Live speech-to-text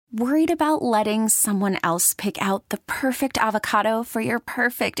Worried about letting someone else pick out the perfect avocado for your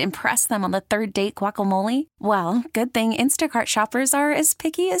perfect impress them on the third date guacamole? Well, good thing Instacart shoppers are as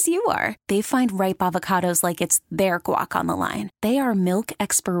picky as you are. They find ripe avocados like it's their guac on the line. They are milk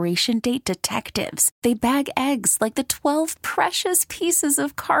expiration date detectives. They bag eggs like the 12 precious pieces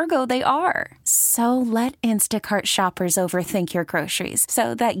of cargo they are. So let Instacart shoppers overthink your groceries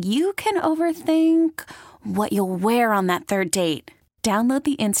so that you can overthink what you'll wear on that third date. Download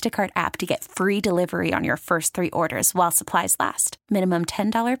the Instacart app to get free delivery on your first 3 orders while supplies last. Minimum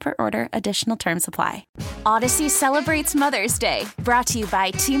 $10 per order. Additional terms apply. Odyssey celebrates Mother's Day, brought to you by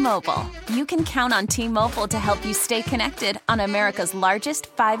T-Mobile. You can count on T-Mobile to help you stay connected on America's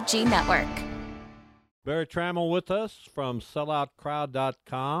largest 5G network. Berry Tramel with us from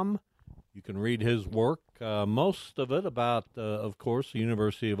selloutcrowd.com. You can read his work, most of it about, of course, the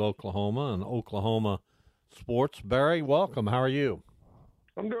University of Oklahoma and Oklahoma sports. Barry, welcome. How are you?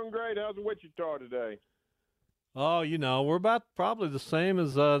 I'm doing great. How's Wichita today? Oh, we're about probably the same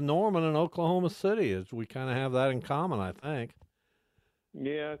as Norman and Oklahoma City. We kind of have that in common, I think.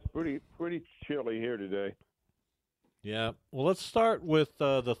 Yeah, it's pretty chilly here today. Yeah. Well, let's start with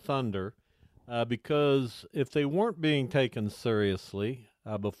the Thunder, because if they weren't being taken seriously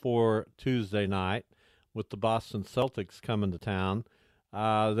before Tuesday night with the Boston Celtics coming to town,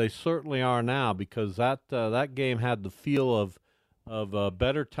 they certainly are now, because that game had the feel of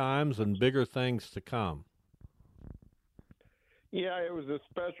better times and bigger things to come. Yeah, it was a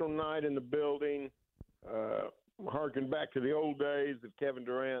special night in the building. Harking back to the old days of Kevin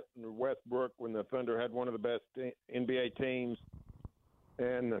Durant and Westbrook when the Thunder had one of the best NBA teams,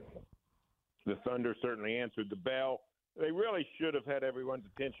 and the Thunder certainly answered the bell. They really should have had everyone's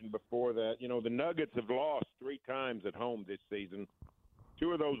attention before that. The Nuggets have lost 3 times at home this season.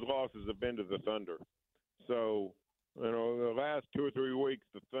 2 of those losses have been to the Thunder. So, the last 2 or 3 weeks,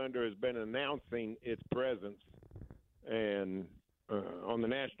 the Thunder has been announcing its presence and on the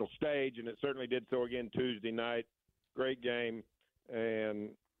national stage, and it certainly did so again Tuesday night. Great game, and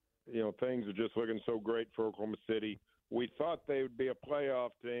things are just looking so great for Oklahoma City. We thought they would be a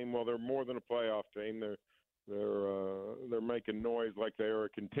playoff team. Well, they're more than a playoff team. They're making noise like they are a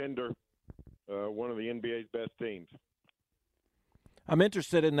contender, one of the NBA's best teams. I'm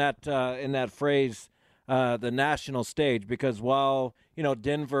interested in that phrase, the national stage, because while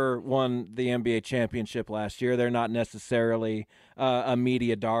Denver won the NBA championship last year, they're not necessarily a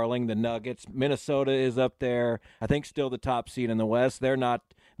media darling. The Nuggets, Minnesota is up there. I think still the top seed in the West. They're not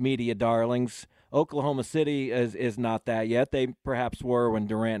media darlings. Oklahoma City is not that yet. They perhaps were when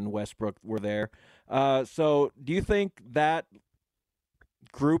Durant and Westbrook were there. So do you think that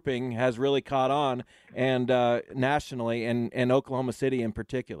grouping has really caught on and nationally and Oklahoma City in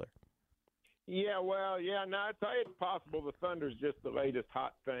particular? Yeah, no, I'd say it's possible the Thunder's just the latest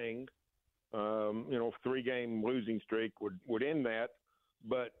hot thing. 3-game losing streak would end that.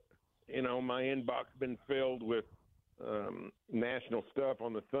 But, my inbox been filled with national stuff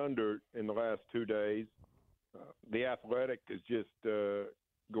on the Thunder in the last 2 days. The Athletic is just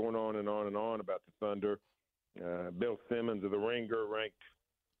going on and on and on about the Thunder. Bill Simmons of the Ringer ranked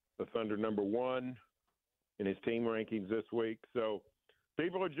the Thunder number 1 in his team rankings this week. So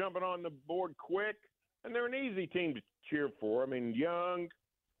people are jumping on the board quick, and they're an easy team to cheer for. I mean, young.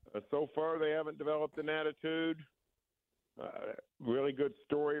 So far, they haven't developed an attitude. Really good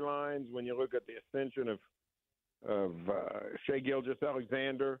storylines when you look at the ascension of Shai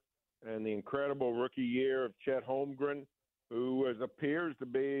Gilgeous-Alexander and the incredible rookie year of Chet Holmgren, who appears to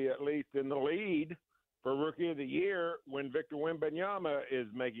be at least in the lead for Rookie of the Year when Victor Wembanyama is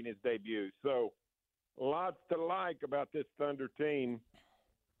making his debut. So lots to like about this Thunder team.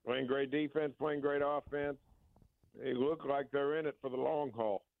 Playing great defense, playing great offense. They look like they're in it for the long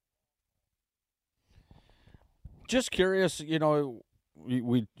haul. Just curious, you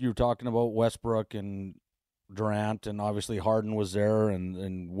were talking about Westbrook and Durant, and obviously Harden was there,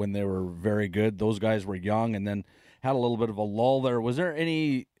 and when they were very good, those guys were young and then had a little bit of a lull there. Was there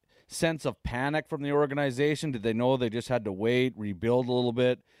any sense of panic from the organization? Did they know they just had to wait, rebuild a little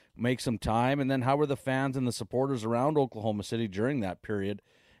bit, make some time? And then how were the fans and the supporters around Oklahoma City during that period?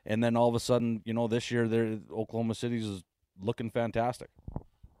 And then all of a sudden, this year, Oklahoma City's is looking fantastic.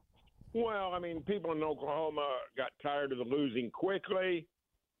 Well, I mean, people in Oklahoma got tired of the losing quickly.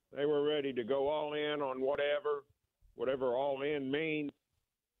 They were ready to go all in on whatever all in means.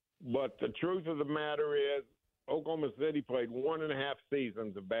 But the truth of the matter is Oklahoma City played 1.5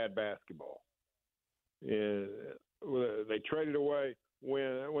 seasons of bad basketball. They traded away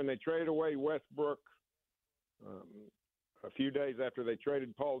when they traded away Westbrook a few days after they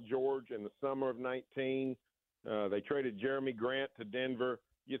traded Paul George in the summer of 19. They traded Jeremy Grant to Denver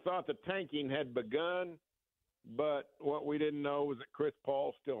you thought the tanking had begun, but what we didn't know was that Chris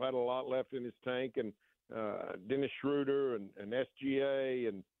Paul still had a lot left in his tank, and Dennis Schroeder and SGA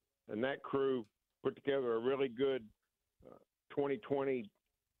and that crew put together a really good 2020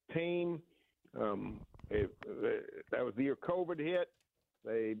 team. That was the year COVID hit.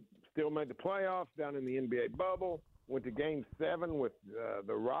 They still made the playoffs down in the NBA bubble, went to Game 7 with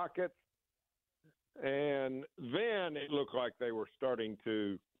the Rockets, and then it looked like they were starting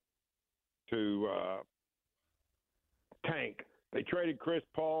to tank. They traded Chris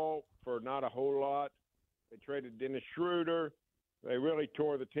Paul for not a whole lot. They traded Dennis Schroeder. They really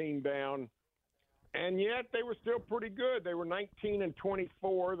tore the team down. And yet they were still pretty good. They were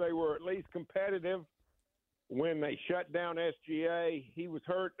 19-24. They were at least competitive when they shut down SGA. He was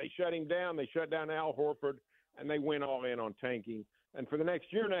hurt. They shut him down. They shut down Al Horford, and they went all in on tanking. And for the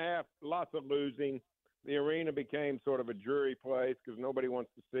next year and a half, lots of losing. The arena became sort of a jury place because nobody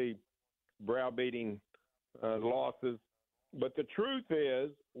wants to see browbeating losses. But the truth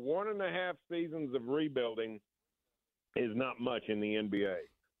is, 1.5 seasons of rebuilding is not much in the NBA.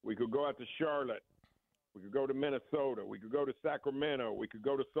 We could go out to Charlotte. We could go to Minnesota. We could go to Sacramento. We could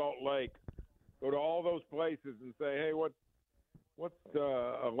go to Salt Lake. Go to all those places and say, hey, what's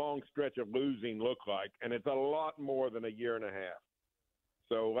a long stretch of losing look like? And it's a lot more than a year and a half.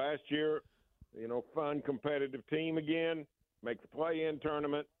 So last year, fun, competitive team again, make the play-in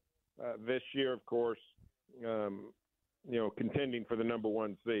tournament. This year, of course, contending for the number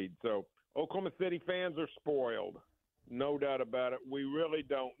 1 seed. So Oklahoma City fans are spoiled. No doubt about it. We really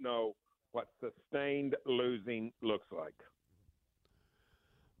don't know what sustained losing looks like.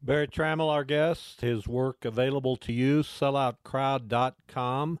 Berry Tramel, our guest, his work available to you,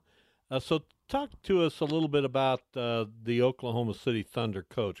 selloutcrowd.com. So talk to us a little bit about the Oklahoma City Thunder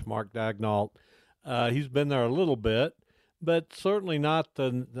coach, Mark Daigneault. He's been there a little bit, but certainly not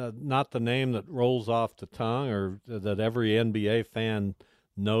the name that rolls off the tongue or that every NBA fan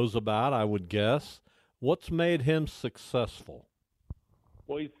knows about, I would guess. What's made him successful?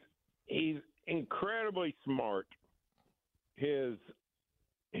 Well, he's incredibly smart. His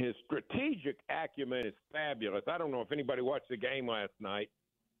strategic acumen is fabulous. I don't know if anybody watched the game last night.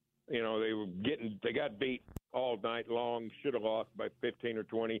 They got beat all night long, should have lost by 15 or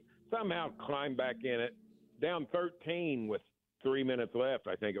 20. Somehow climbed back in it, down 13 with 3 minutes left,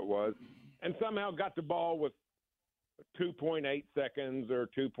 I think it was, and somehow got the ball with 2.8 seconds or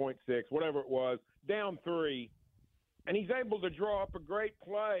 2.6, whatever it was, down 3, and he's able to draw up a great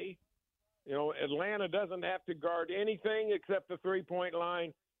play. Atlanta doesn't have to guard anything except the three-point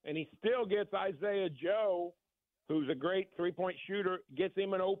line, and he still gets Isaiah Joe, who's a great three-point shooter, gets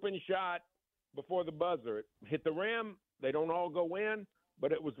him an open shot before the buzzer. It hit the rim. They don't all go in,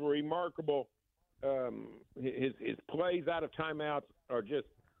 but it was remarkable. His plays out of timeouts are just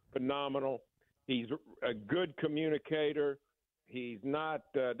phenomenal. He's a good communicator. He's not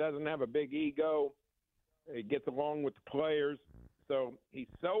doesn't have a big ego. He gets along with the players. So he's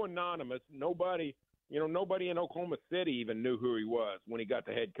so anonymous. Nobody in Oklahoma City even knew who he was when he got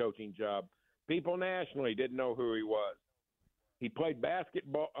the head coaching job. People nationally didn't know who he was. He played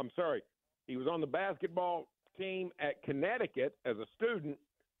basketball. He was on the basketball team at Connecticut as a student,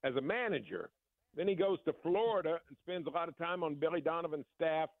 as a manager. Then he goes to Florida and spends a lot of time on Billy Donovan's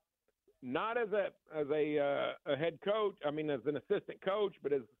staff, not as a head coach. I mean, as an assistant coach,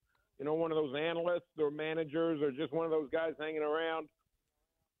 but as one of those analysts or managers or just one of those guys hanging around.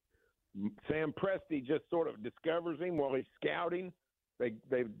 Sam Presti just sort of discovers him while he's scouting. They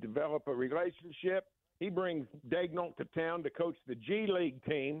develop a relationship. He brings Daigneault to town to coach the G League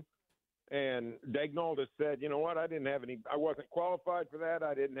team. And Daigneault has said, you know what, I wasn't qualified for that.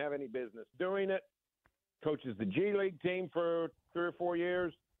 I didn't have any business doing it. Coaches the G League team for 3 or 4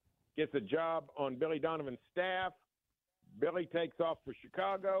 years, gets a job on Billy Donovan's staff. Billy takes off for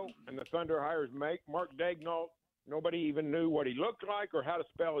Chicago, and the Thunder hires Mark Daigneault. Nobody even knew what he looked like or how to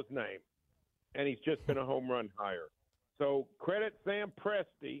spell his name. And he's just been a home run hire. So credit Sam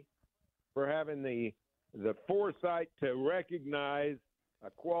Presti for having the foresight to recognize a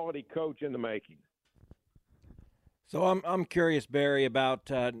quality coach in the making. So I'm curious, Barry, about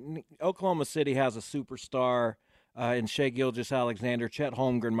Oklahoma City has a superstar in Shai Gilgeous-Alexander. Chet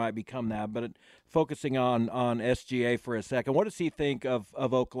Holmgren might become that, but focusing on SGA for a second, what does he think of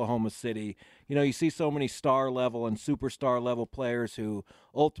Oklahoma City? You see so many star-level and superstar-level players who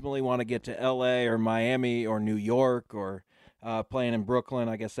ultimately want to get to L.A. or Miami or New York or playing in Brooklyn.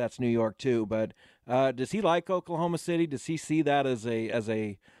 I guess that's New York too. But does he like Oklahoma City? Does he see that as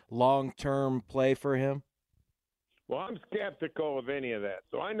a long-term play for him? Well, I'm skeptical of any of that.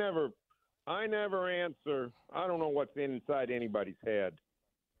 So I never answer. I don't know what's inside anybody's head.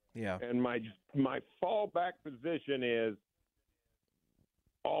 Yeah. And my fallback position is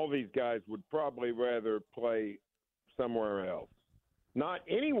all these guys would probably rather play somewhere else. Not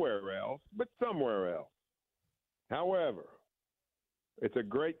anywhere else, but somewhere else. However, it's a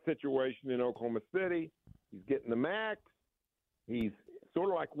great situation in Oklahoma City. He's getting the max. He's sort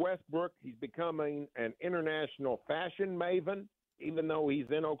of like Westbrook. He's becoming an international fashion maven, even though he's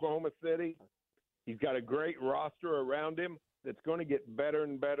in Oklahoma City. He's got a great roster around him that's going to get better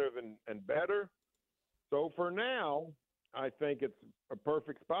and better and better. So for now, I think it's a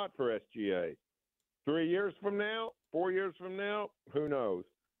perfect spot for SGA. 3 years from now, 4 years from now, who knows?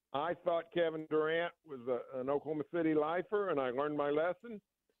 I thought Kevin Durant was an Oklahoma City lifer, and I learned my lesson,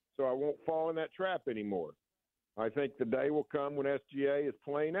 so I won't fall in that trap anymore. I think the day will come when SGA is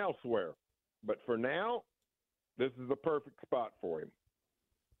playing elsewhere. But for now, this is the perfect spot for him.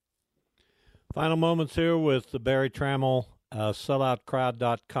 Final moments here with the Berry Tramel,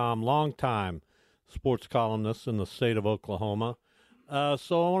 selloutcrowd.com, longtime sports columnist in the state of Oklahoma.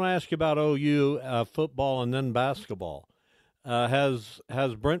 So I want to ask you about OU football and then basketball. Has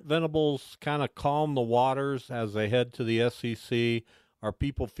Brent Venables kind of calmed the waters as they head to the SEC? Are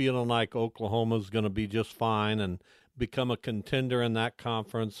people feeling like Oklahoma's going to be just fine and become a contender in that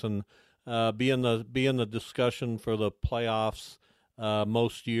conference and be in the discussion for the playoffs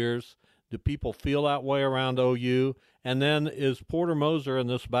most years? Do people feel that way around OU? And then is Porter Moser and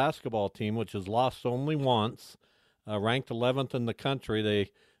this basketball team, which has lost only once, ranked 11th in the country,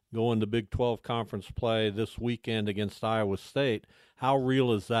 they go into Big 12 conference play this weekend against Iowa State. How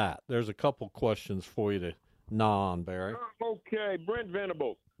real is that? There's a couple questions for you to gnaw on, Barry. Okay, Brent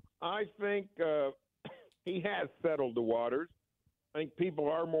Venables. I think he has settled the waters. I think people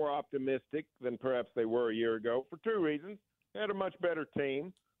are more optimistic than perhaps they were a year ago for two reasons. They had a much better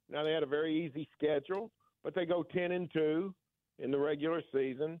team. Now they had a very easy schedule, but they go 10-2 in the regular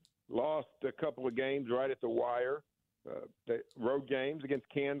season. Lost a couple of games right at the wire. Road games against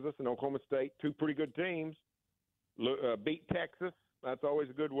Kansas and Oklahoma State, two pretty good teams. Beat Texas. That's always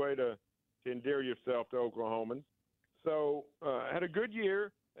a good way to endear yourself to Oklahomans. So had a good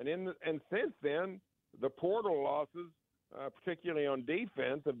year, and since then the portal losses, particularly on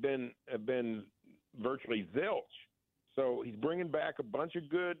defense, have been virtually zilch. So he's bringing back a bunch of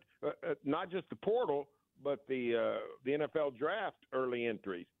good, not just the portal, but the NFL draft early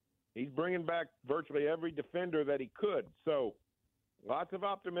entries. He's bringing back virtually every defender that he could. So lots of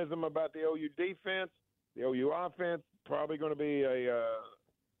optimism about the OU defense. The OU offense probably going to be a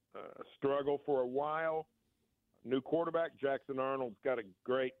struggle for a while. New quarterback Jackson Arnold's got a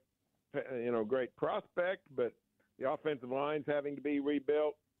great prospect, but the offensive line's having to be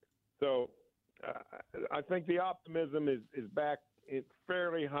rebuilt. So I think the optimism is back in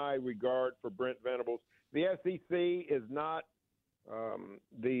fairly high regard for Brent Venables. The SEC is not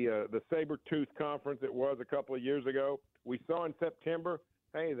the saber-tooth conference it was a couple of years ago. We saw in September,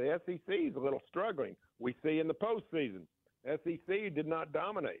 hey, the SEC is a little struggling. We see in the postseason, SEC did not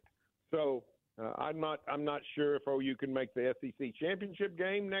dominate. So I'm not sure if OU can make the SEC championship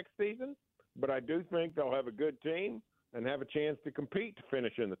game next season, but I do think they'll have a good team and have a chance to compete to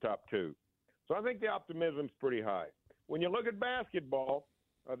finish in the top two. So I think the optimism's pretty high. When you look at basketball,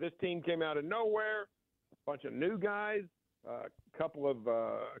 this team came out of nowhere, a bunch of new guys, a couple of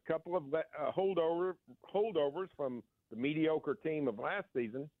holdovers from the mediocre team of last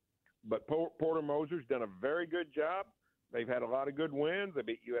season. But Porter Moser's done a very good job. They've had a lot of good wins. They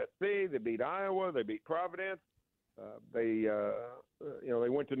beat USC, they beat Iowa, they beat Providence. They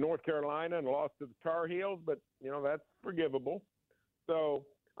went to North Carolina and lost to the Tar Heels, but that's forgivable. So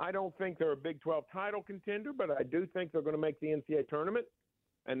I don't think they're a Big 12 title contender, but I do think they're going to make the NCAA tournament,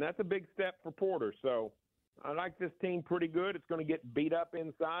 and that's a big step for Porter. So I like this team pretty good. It's going to get beat up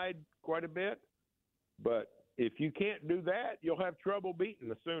inside quite a bit, but if you can't do that, you'll have trouble beating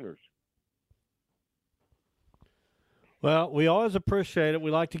the Sooners. Well, we always appreciate it.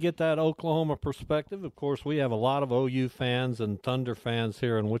 We like to get that Oklahoma perspective. Of course, we have a lot of OU fans and Thunder fans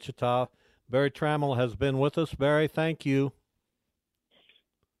here in Wichita. Berry Tramel has been with us. Barry, thank you.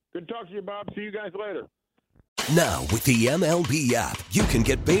 Good to talk to you, Bob. See you guys later. Now, with the MLB app, you can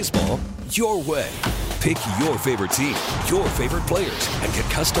get baseball your way. Pick your favorite team, your favorite players, and get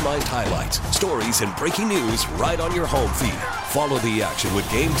customized highlights, stories, and breaking news right on your home feed. Follow the action with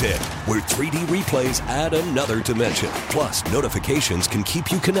Game Day, where 3D replays add another dimension. Plus, notifications can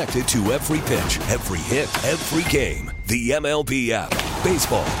keep you connected to every pitch, every hit, every game. The MLB app.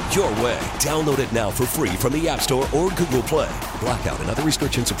 Baseball your way. Download it now for free from the App Store or Google Play. Blackout and other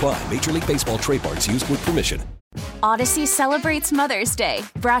restrictions apply. Major League Baseball trademarks used with permission. Odyssey celebrates Mother's Day,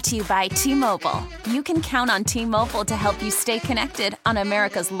 brought to you by T-Mobile. You can count on T-Mobile to help you stay connected on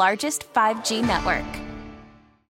America's largest 5G network.